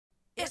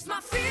It's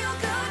my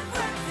feel-good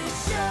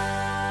breakfast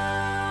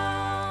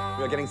show.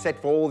 We're getting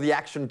set for all the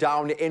action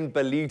down in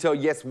Ballito.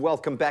 Yes,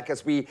 welcome back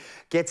as we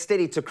get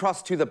steady to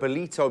cross to the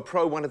Ballito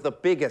Pro, one of the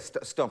biggest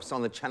stops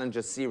on the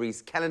Challenger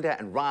Series calendar.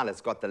 And Ryla's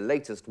got the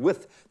latest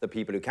with the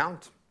people who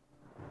count.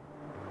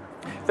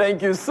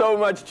 Thank you so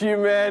much,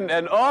 G-Man.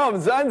 And oh,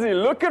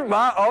 Mzansi, look at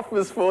my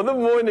office for the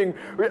morning.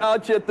 We're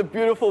out here at the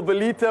beautiful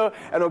Ballito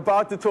and we're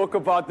about to talk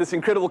about this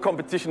incredible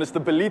competition. It's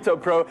the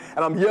Ballito Pro,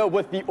 and I'm here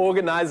with the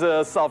organizer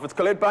herself. It's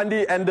Colette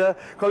Bundy. And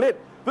Colette,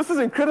 this is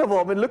incredible.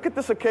 I mean, look at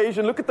this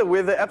occasion. Look at the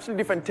weather.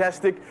 Absolutely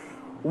fantastic.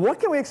 What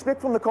can we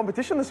expect from the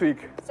competition this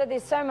week? So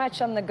there's so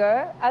much on the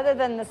go. Other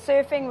than the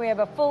surfing, we have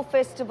a full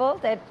festival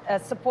that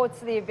supports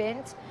the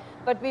event.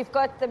 But we've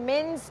got the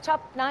men's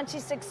top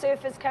 96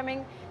 surfers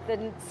coming,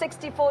 the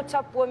 64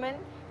 top women,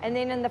 and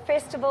then in the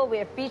festival we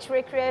have beach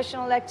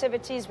recreational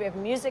activities, we have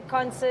music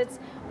concerts,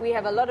 we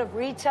have a lot of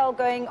retail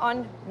going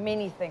on,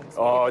 many things.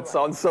 Oh, it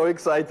sounds so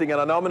exciting,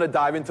 and I know I'm going to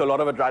dive into a lot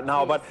of it right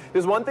now, but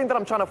there's one thing that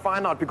I'm trying to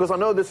find out, because I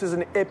know this is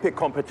an epic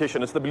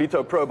competition, it's the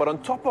Ballito Pro, but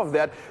on top of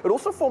that, it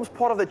also forms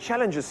part of the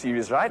Challenger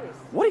Series, right? Yes.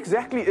 What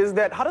exactly is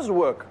that? How does it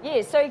work?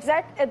 Yeah, so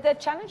the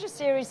Challenger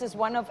Series is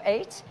one of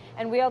 8,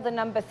 and we are the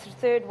number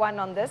third one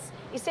on this.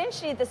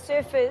 Essentially, the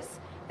surfers,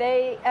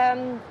 they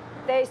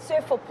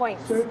surf for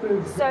points.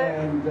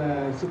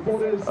 And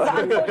supporters. So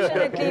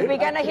unfortunately, we're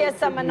going to hear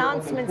some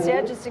announcements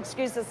here, just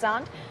excuse the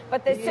sound.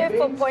 But they surf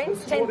for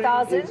points,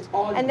 10,000,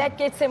 and that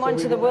gets them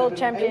onto the World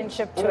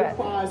Championship Tour.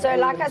 So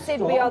like I said,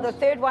 we are the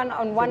third one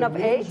on one of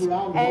 8,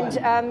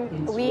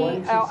 and we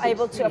are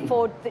able to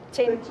afford the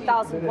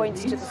 10,000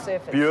 points to the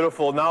surfers.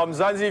 Beautiful. Now,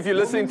 Mzansi, if you're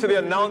listening to the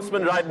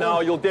announcement right now,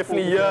 you'll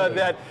definitely hear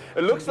that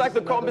it looks like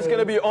the comp is going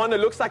to be on.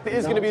 It looks like there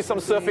is going to be some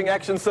surfing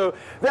action. So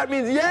that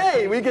means,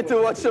 yay, we get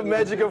to watch some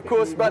magic, of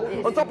course. But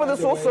on top of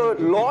this also,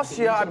 last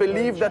year, I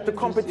believe that the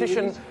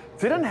competition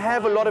didn't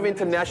have a lot of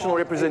international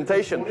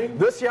representation.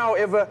 This year,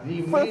 however,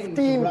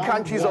 15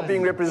 countries are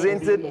being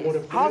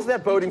represented. How's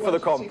that boding for the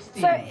comp?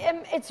 So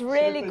it's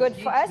really good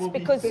for us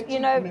because, you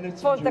know,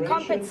 for the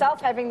comp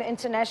itself, having the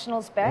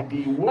internationals back,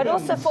 but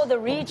also for the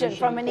region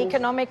from an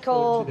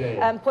economical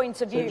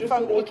point of view,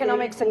 from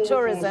economics and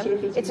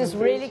tourism, it is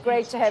really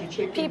great to have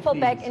people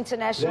back,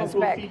 internationals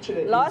back.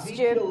 Last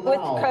year, with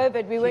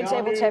COVID, we weren't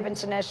able to have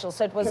internationals,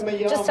 so it was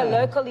just a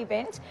local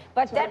event,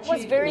 but that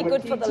was very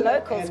good for the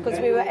locals because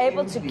we were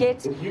able to get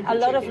a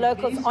lot of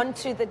locals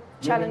onto the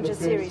Challenger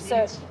Series.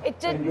 So it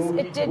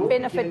did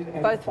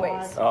benefit both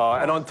ways.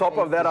 And on top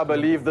of that, I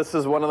believe this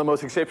is one of the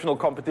most exceptional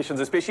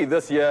competitions, especially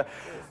this year.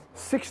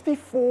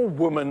 64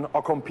 women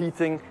are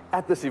competing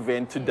at this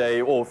event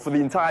today, or for the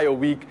entire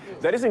week.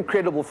 That is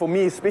incredible for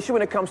me, especially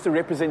when it comes to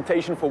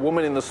representation for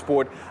women in the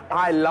sport.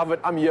 I love it.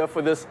 I'm here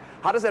for this.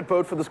 How does that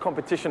bode for this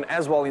competition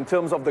as well in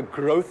terms of the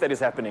growth that is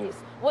happening? Yes.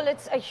 Well,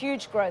 it's a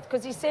huge growth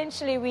because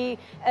essentially we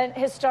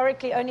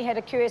historically only had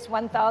a QS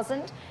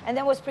 1000, and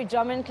that was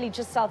predominantly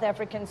just South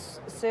African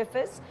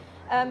surfers.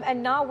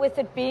 And now with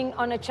it being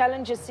on a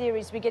Challenger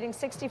Series, we're getting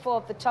 64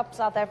 of the top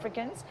South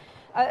Africans.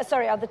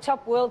 Are the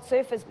top world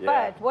surfers,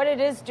 but what it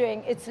is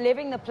doing, it's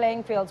leveling the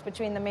playing fields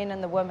between the men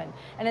and the women,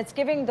 and it's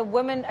giving the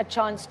women a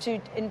chance to,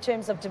 in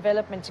terms of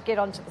development, to get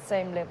onto the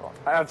same level.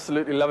 I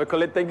absolutely love it.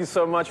 Colette, thank you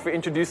so much for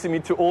introducing me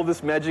to all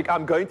this magic.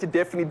 I'm going to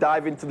definitely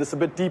dive into this a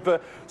bit deeper.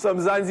 So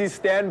Mzansi,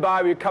 stand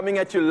by. We're coming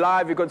at you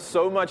live. We've got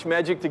so much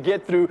magic to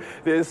get through.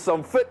 There's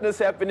some fitness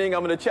happening.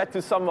 I'm going to chat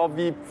to some of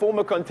the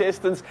former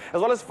contestants,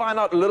 as well as find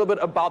out a little bit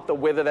about the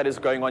weather that is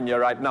going on here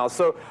right now.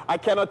 So I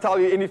cannot tell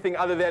you anything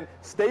other than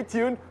stay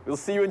tuned.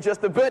 We'll see you in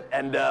just a bit,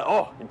 and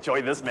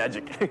enjoy this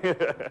magic.